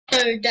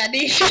No,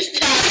 Daddy's just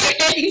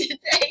starting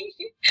today.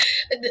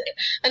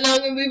 And I'm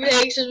going to be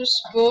playing some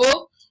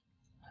Spore.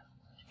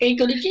 Are you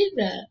gonna do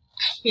that?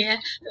 Yeah.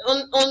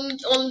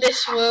 On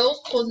this world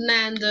called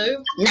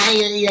Nando. No.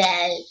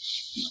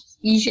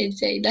 You should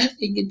say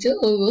nothing at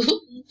all.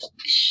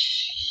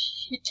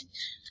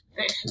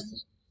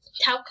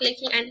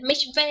 Calculating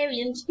animation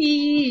variance.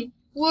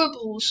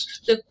 Warbles.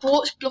 The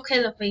quartz block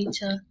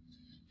elevator.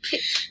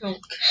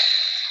 Pitchfork.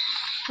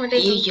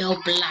 Use your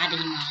bloody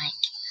mic.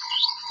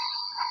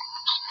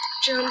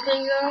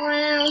 Jumping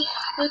around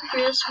the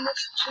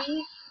Christmas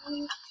tree.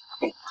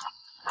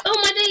 Oh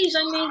my days,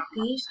 I made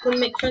these. Gonna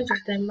make friends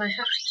with them, I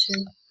have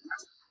to.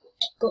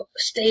 Got to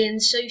stay in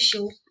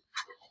social.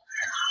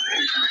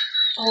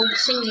 Oh,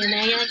 singing,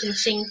 eh? I can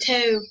sing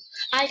too.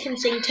 I can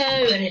sing too.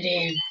 Put it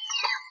in.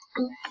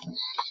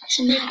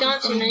 You're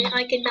dancing, eh?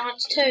 I can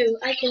dance too.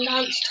 I can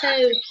dance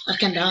too. I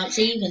can dance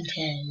even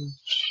too.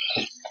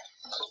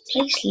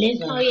 Play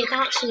Sliver. Oh, you're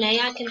dancing, eh?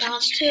 I can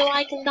dance too.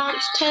 I can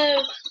dance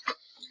too.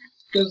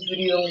 Good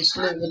video on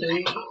Sliver,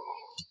 dude.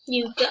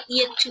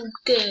 You're too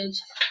good.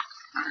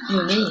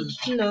 You mean?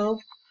 No.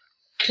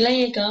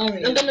 Play a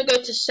Gary. I'm gonna go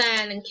to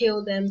sand and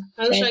kill them.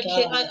 I wish I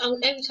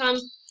could. Every time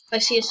I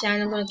see a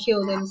sand, I'm gonna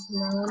kill them from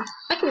now on.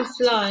 I can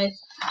fly.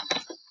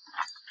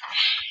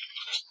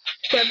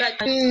 Go back.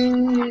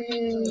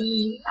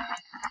 Making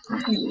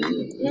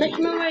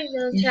my way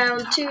downtown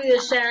to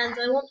the sands.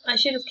 I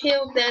should have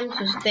killed them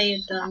because they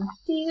had done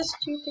these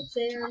stupid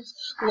sands.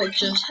 What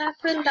just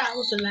happened? That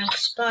was a lag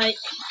spike.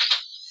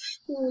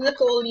 Ooh,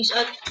 look at all these.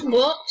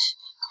 What?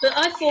 But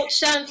I thought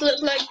sands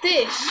looked like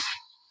this.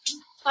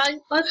 I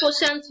thought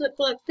sands looked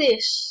like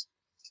this.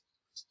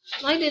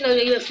 I didn't know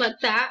they looked like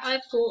that. I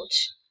thought.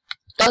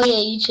 Oh yeah,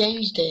 you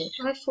changed it.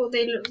 I thought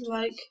they looked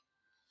like.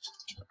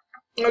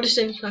 The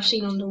same thing I've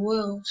seen on the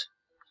world.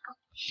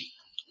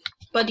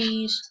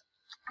 Buddies.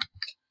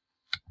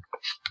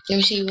 Let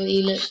me see what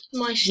you look.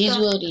 My Whose stuff.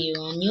 world are you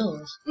on?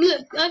 Yours.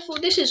 Look, I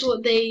thought this is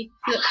what they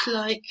looked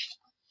like.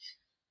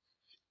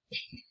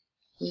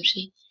 Let me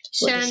see.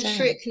 Sand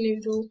trick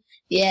noodle.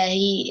 Yeah,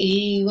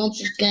 he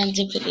wants us going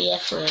to put the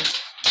F word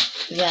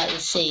without the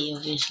C,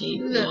 obviously.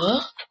 Look.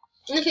 What?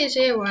 Look at his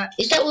earwax.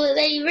 Is that what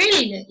they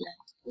really look like?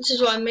 This is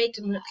what I made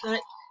them look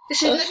like.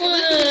 This is look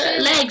at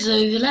the legs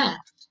overlap.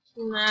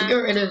 Nah. You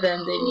got rid of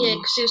them, didn't you? Yeah,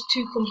 because it was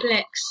too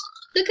complex.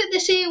 Look at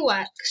this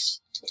earwax.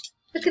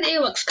 Look at the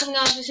earwax coming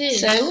out of his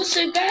ears. So what's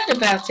so bad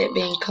about it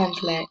being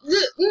complex?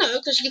 Look, no,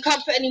 because you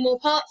can't put any more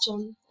parts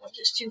on once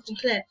it's too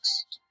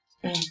complex.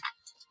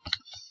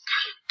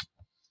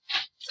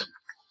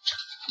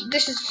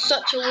 This is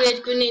such a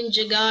weird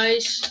Greninja,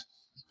 guys.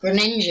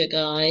 Greninja,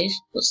 guys?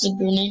 What's the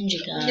Greninja,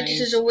 guys? Yeah, this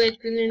is a weird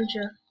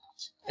Greninja.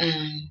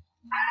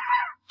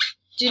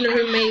 Do you know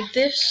who made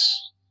this?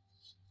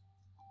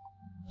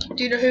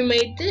 Do you know who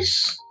made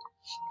this?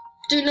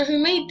 Do you know who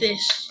made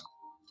this?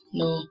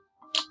 No.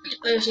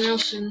 There's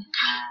Nelson.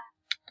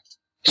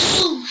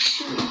 Oh,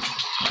 shoot.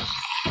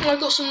 I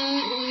got some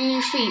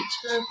new feet.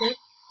 Okay.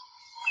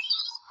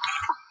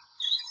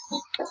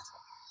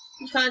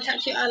 You can't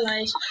attack your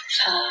allies.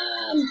 I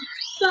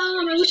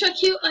wish I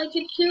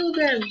could kill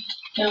them.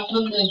 Jump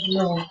on the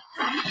floor.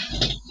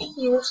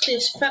 What's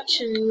this?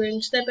 Factory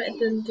rings. They're better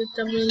than the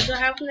dumb ones I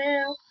have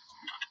now.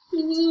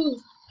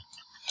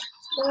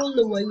 All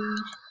the way.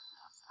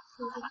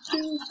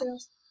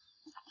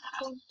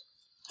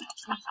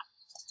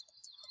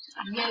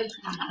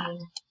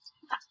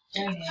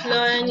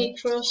 Flying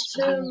across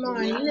to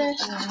my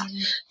nest.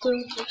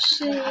 Don't you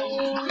see?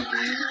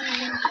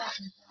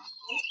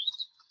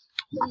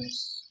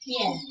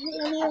 Yeah.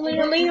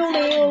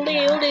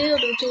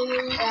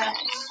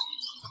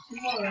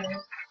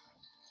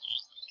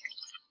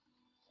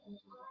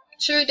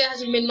 Sorry, there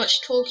hasn't been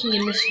much talking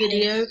in this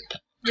video.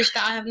 Just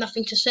that I have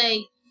nothing to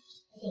say.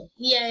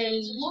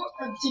 Yay. What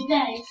of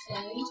today, so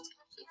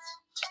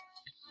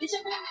it's a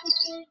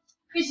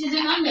This is a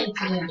Monday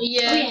today.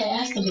 Yeah. Oh yeah, it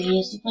has to be.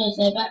 It's the first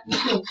day back from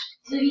school.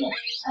 So yeah,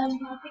 I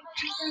think I can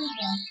say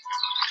that.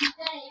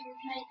 Today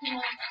we're making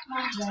a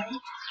Monday.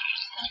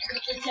 I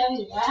forgot to tell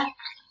you that.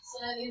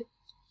 So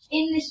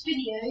in this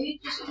video,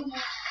 just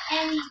comment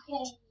any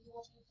game you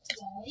want me to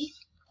play,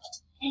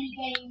 any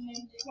game in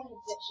the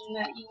comment section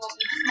that you want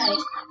me to play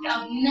that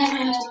I've never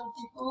heard of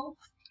before.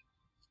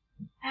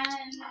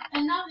 And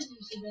another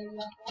news to very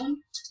love one,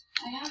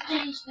 I have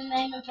changed the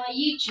name of my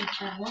YouTube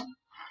channel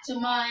to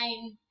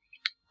mine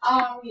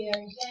Ario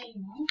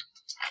Gamer.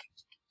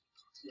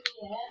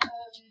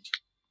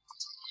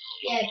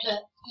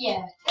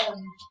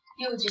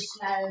 You'll just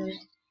know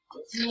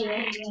it's me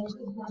anyway because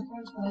my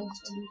profile is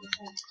going to be the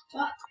same.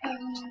 But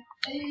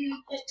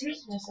at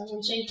Christmas I'm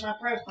going to change my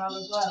profile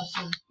as well. So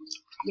that's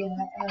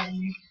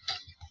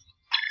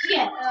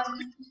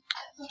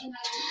something I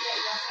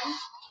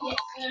will get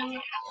you.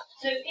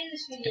 So in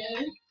this video,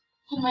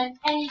 comment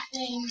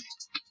anything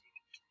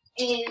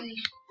in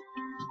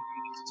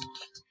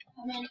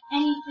the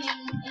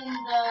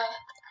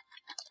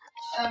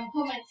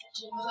comment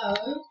section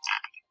below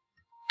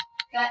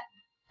that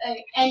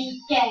any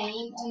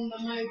game on the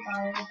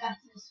mobile that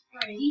is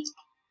free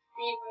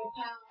 £0.0.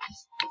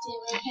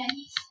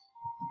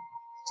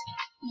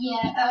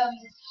 Yeah, and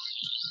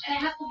it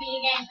has to be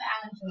a game for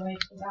Android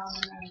because I'm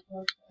on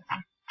Android.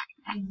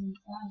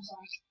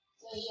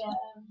 So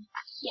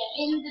yeah,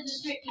 in the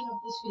description of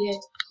this video,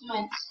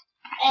 comment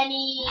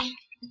any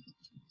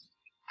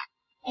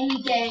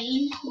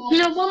game.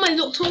 No, why am I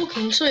not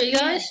talking? Sorry,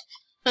 guys.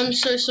 I'm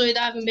so sorry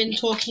that I haven't been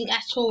talking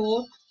at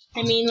all.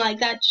 I mean, like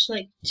that, just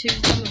like to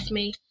come with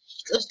me.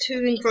 I was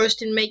too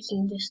engrossed in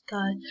making this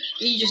guy.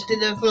 You just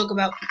did a vlog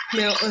about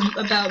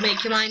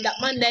Make Your Mind Up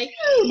Monday.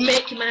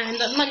 Make Your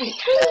Mind Up Monday.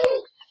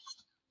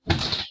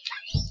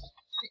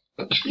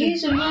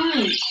 Here's a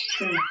mic.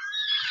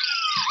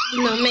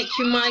 No, Make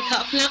Your Mind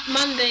Up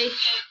Monday.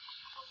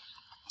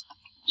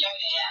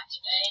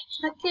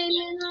 I came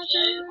in like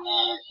a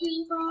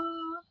wrecking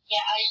ball.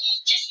 Yeah, I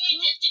just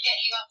needed to get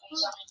you up on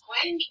something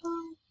quick.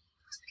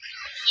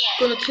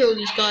 Gonna kill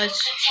these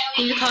guys.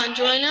 You can't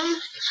join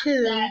them?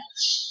 Kill them.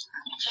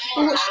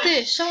 Oh, what's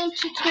this? I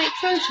wanted to make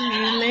photos of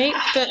you, mate,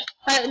 but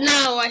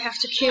now I have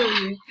to kill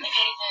you.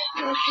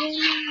 Okay.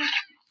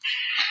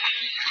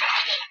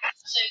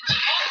 So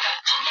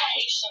today,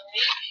 sorry,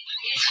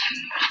 is a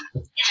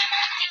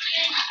Monday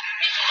today.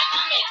 Is it a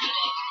Monday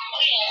today? Oh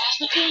yeah, that's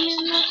the day.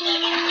 So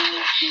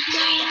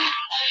yeah, I got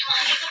to tell you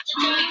guys,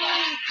 today was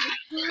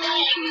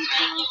Make Your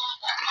Mind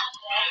Up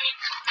Monday.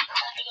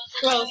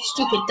 Well,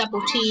 stupid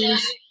double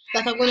teams.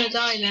 Like I'm gonna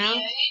die now.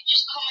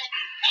 Just comment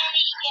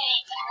any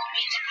game you want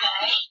me to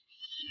play.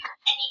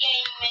 Any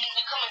game in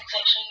the comment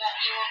section that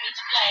you want me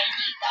to play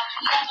that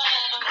I've never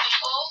heard of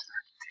before.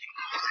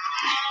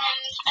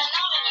 And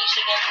another news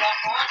again,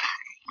 one.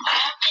 I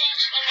have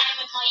changed the name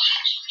of my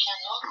YouTube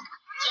channel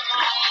to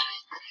my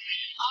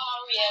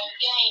Ario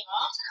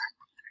Gamer.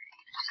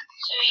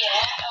 So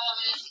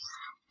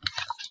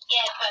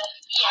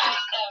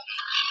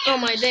Oh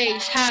my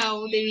days,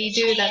 how did he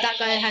do that? That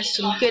guy has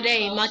some good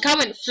aim. Like I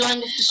went flying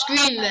off the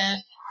screen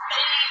there.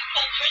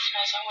 For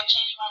Christmas, I will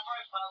change my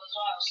profile as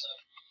well.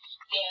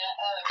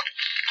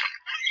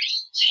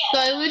 So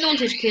I really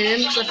wanted to kill him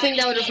because I think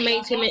that would have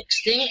made him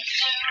extinct.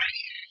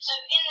 So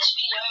in this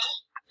video,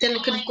 then I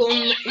could have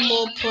gotten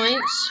more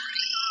points.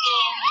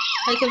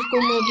 I could have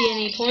gotten more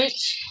DNA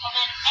points.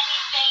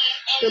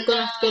 We're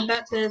gonna have to go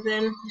back there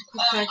then as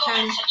quick as I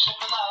can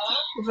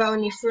without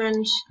any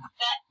friends.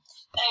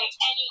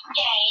 Any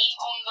game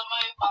on the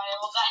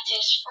mobile that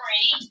is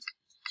free,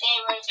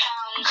 £0.0.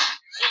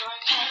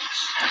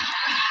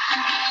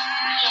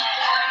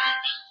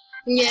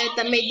 Yeah,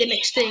 that made them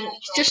extinct,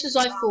 just as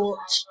I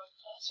thought.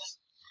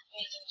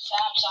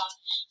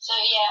 So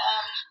in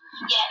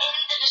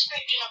the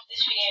description of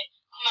this video,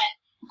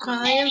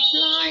 comment I am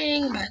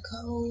flying back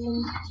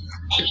home.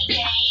 any game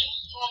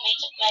you want me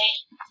to play.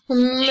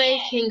 I'm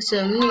making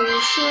some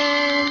new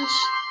friends.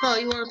 Oh,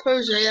 you want to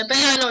pose there? I bet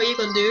I know what you're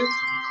gonna do.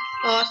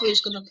 Oh, I thought he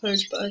was gonna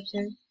pose, but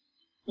okay.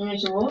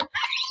 What?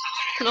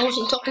 And I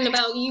wasn't talking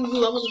about you.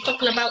 I wasn't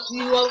talking about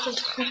you. I wasn't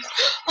talking.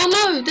 Oh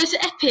no, there's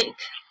an epic.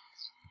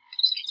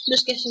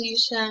 Just guessing you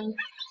sang.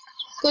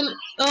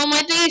 Oh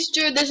my days,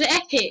 Joe, there's an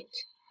epic.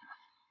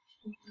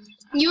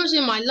 You was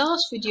in my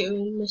last video,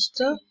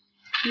 mister.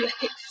 You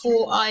epic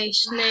 4-eye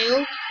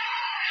snail.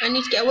 I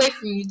need to get away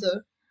from you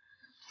though.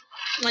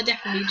 I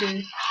definitely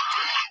do.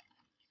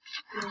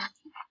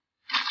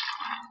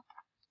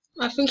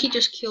 I think he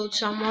just killed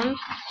someone.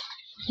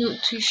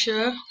 Not too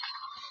sure.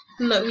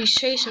 No, he's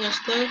chasing us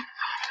though.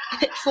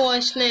 Epic 4-eye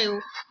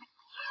snail.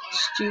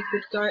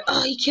 Stupid guy.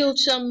 Oh, he killed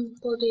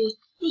somebody.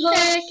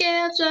 He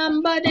killed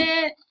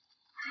somebody.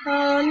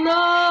 Oh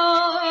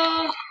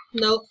no.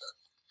 Nope.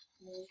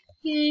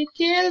 He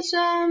killed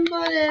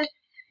somebody.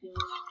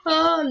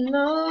 Oh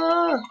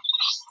no.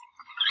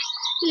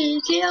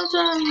 He killed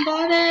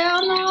somebody.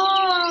 Oh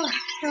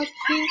no.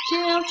 He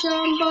killed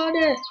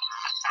somebody.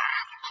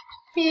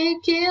 He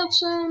killed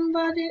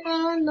somebody.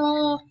 Oh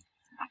no.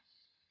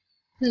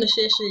 No,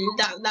 seriously,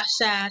 that's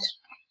sad.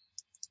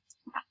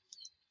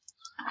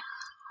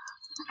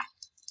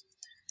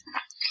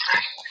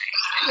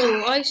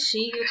 Oh, I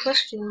see a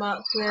question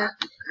mark there.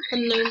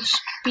 Unknown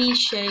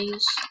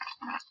species.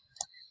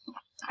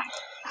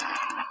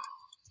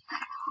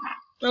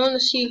 I want to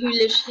see who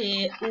lives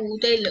here. Oh,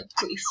 they look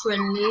pretty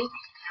friendly.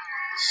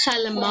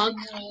 Salamug.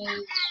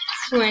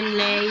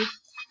 Friendly.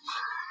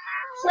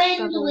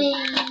 Friendly.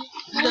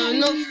 No,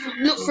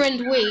 not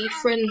friendly.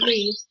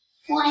 Friendly.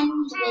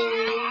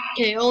 Friendly.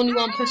 Okay, only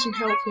one person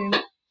help him.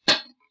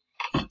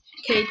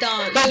 Okay,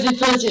 dance.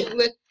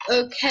 We're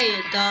okay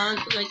at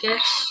dance, I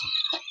guess.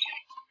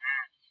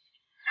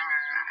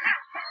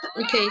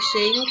 Okay,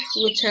 sing.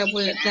 We're terrible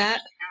at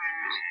that.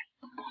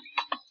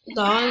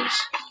 Dance.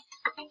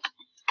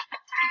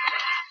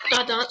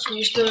 Our dance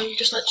was doing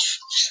just like.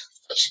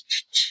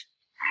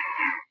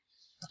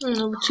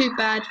 Oh, we're too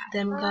bad for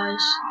them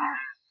guys.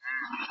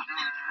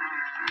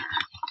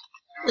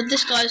 But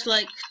this guy's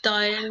like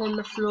dying on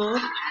the floor.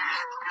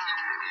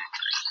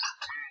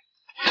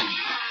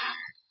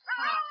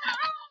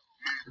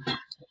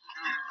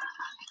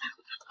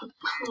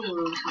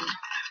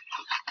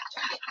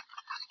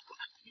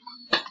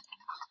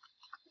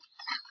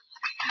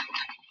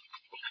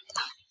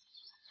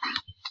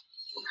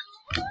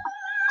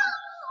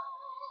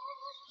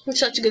 I'm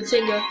such a good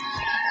singer.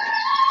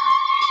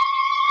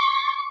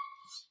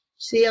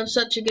 See, I'm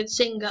such a good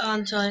singer,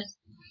 aren't I?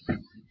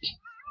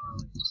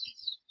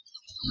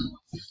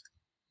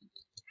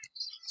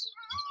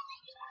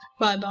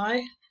 Bye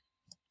bye.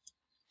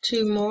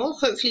 2 more.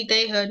 Hopefully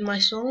they heard my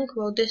song.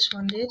 Well, this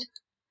one did.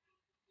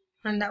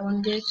 And that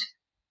one did.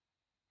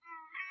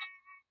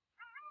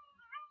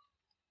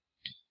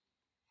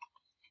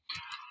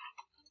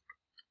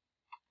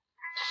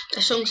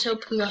 The song's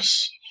helping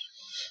us.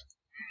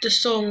 The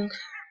song.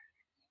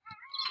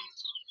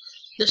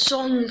 The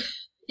song.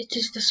 It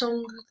is the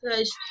song that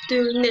is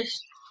doing this.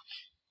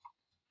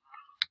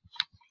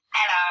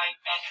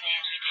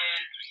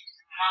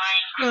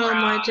 Hello, Oh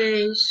my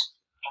days.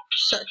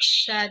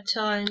 Such sad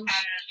times. And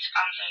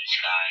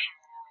Sky.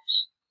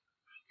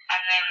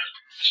 And then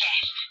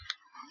chest.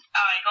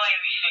 Oh, I got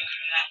everything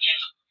from that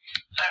chest.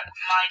 But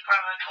my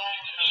brother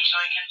called me so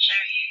I can show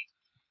you.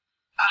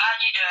 Oh, how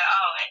do you do it?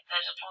 Oh,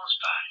 there's a pause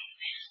button on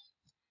this.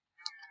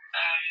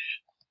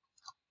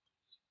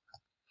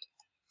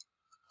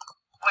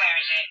 Where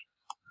is it?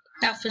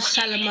 Alpha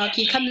Salamark,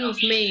 you coming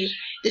with me?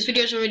 This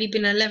video's already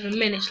been 11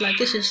 minutes. Like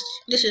this is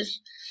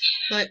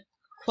like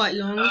quite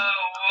long. Oh, what, man?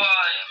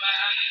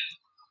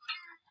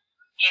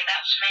 Yeah,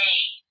 that's me.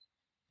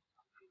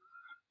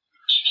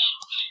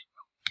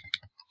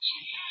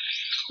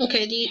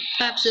 Okay, the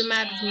Babs are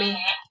mad with me. Oh,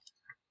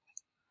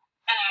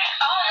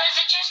 there's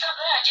a chest up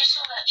there. I just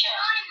saw that chest.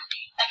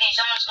 Okay,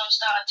 someone's gonna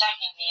start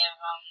attacking me if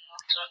I'm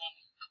not doing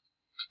anything.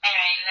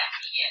 Anyway, let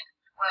me get.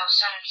 Well,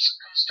 someone's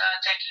gonna start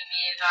attacking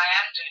me if I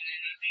am doing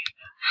anything.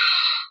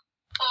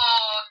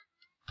 Oh,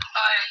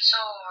 iron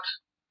sword.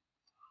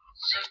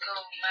 So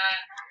cool, man.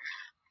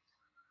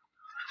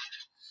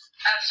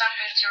 I have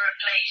something to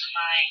replace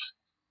my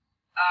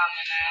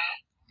armor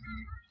now.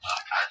 Oh,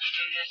 how do you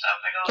do this? I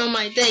forgot. On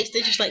my days,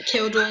 they just like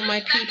killed all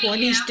my people,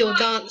 and he's still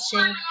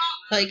dancing.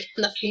 Like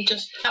nothing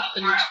just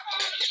happened. Save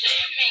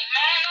me,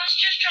 man. I was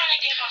just trying to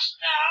get my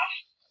stuff.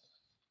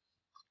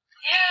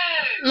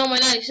 Yeah. No, my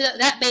days,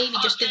 that baby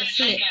just did a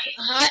flip.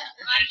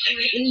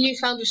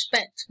 Newfound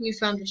respect.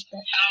 Newfound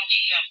respect.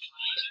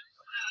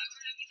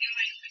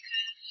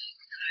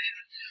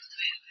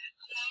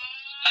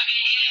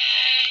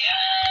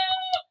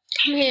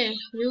 Come here,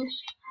 you.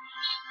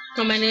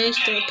 On my knees,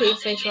 don't put your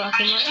face right up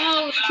and like,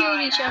 oh, let's kill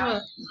each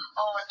other.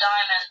 Oh,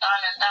 diamond,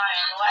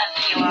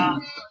 whatever you are,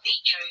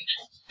 beetroot.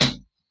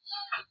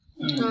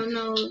 Oh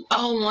no,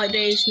 oh my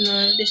days,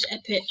 no, this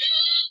epic.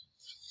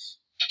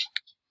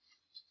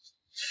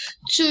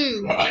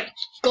 2,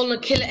 gonna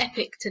kill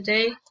epic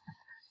today.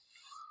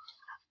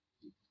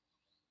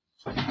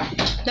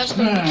 That's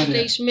gonna be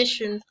today's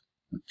mission,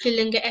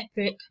 killing it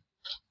epic.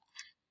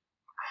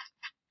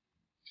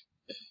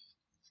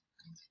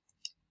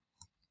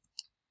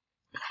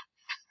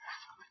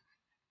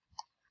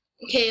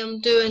 Okay, I'm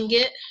doing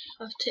it.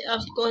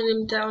 I've got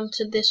him down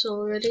to this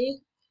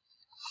already.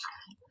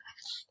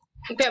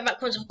 I'll get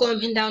back once I've got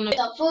him down. After I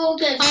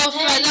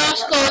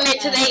last got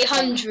it to the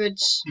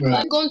 800s.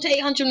 Right. I've gone to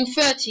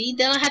 830,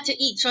 then I had to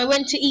eat, so I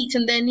went to eat,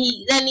 and then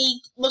he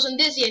wasn't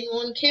dizzy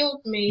anymore and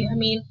killed me. I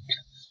mean,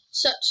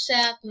 such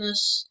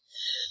sadness.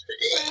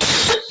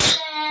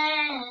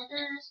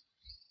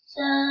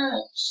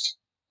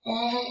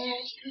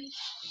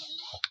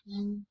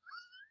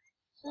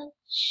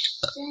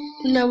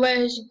 Now where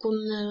has he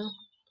gone now?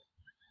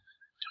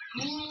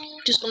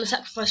 Just gonna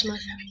sacrifice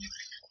myself.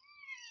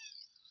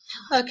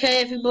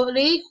 Okay,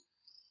 everybody.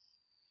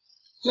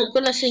 I'm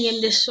gonna sing him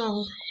this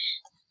song.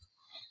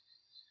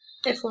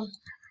 F1.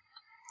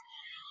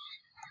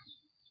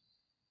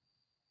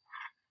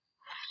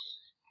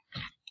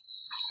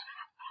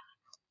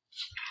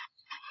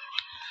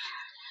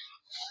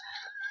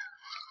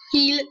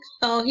 He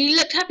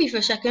looked happy for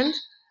a second.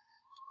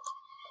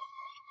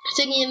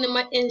 Singing in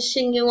the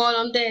singing while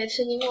I'm dead,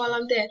 singing while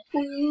I'm dead.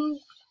 Ooh.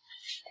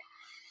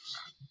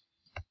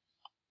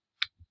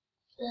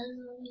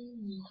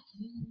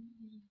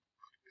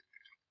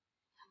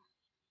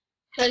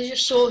 I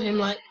just saw him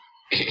like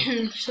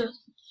so.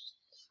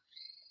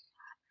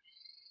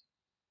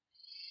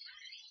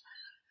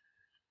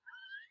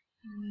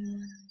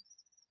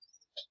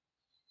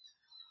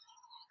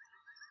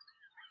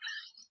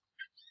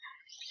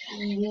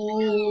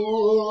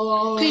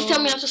 Please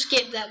tell me how to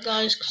skip that,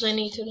 guys, because I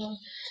need to know.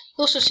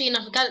 Also see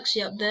another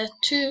galaxy up there.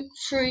 2,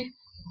 3,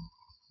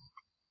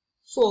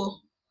 4.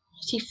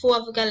 I see 4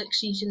 other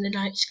galaxies in the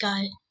night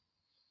sky.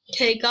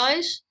 Okay,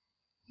 guys.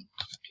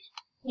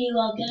 You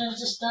are going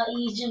to start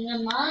using the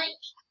mic.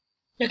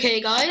 Okay, I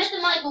guys. bet the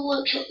mic will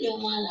work properly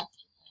on my laptop.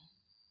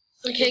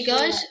 Okay,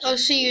 guys. I'll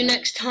see you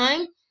next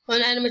time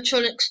on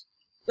animatronics.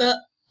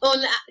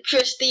 On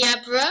Actress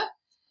Diabra.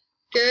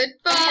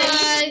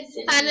 Goodbye.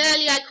 And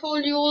earlier I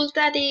called you all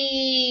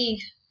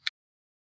daddy.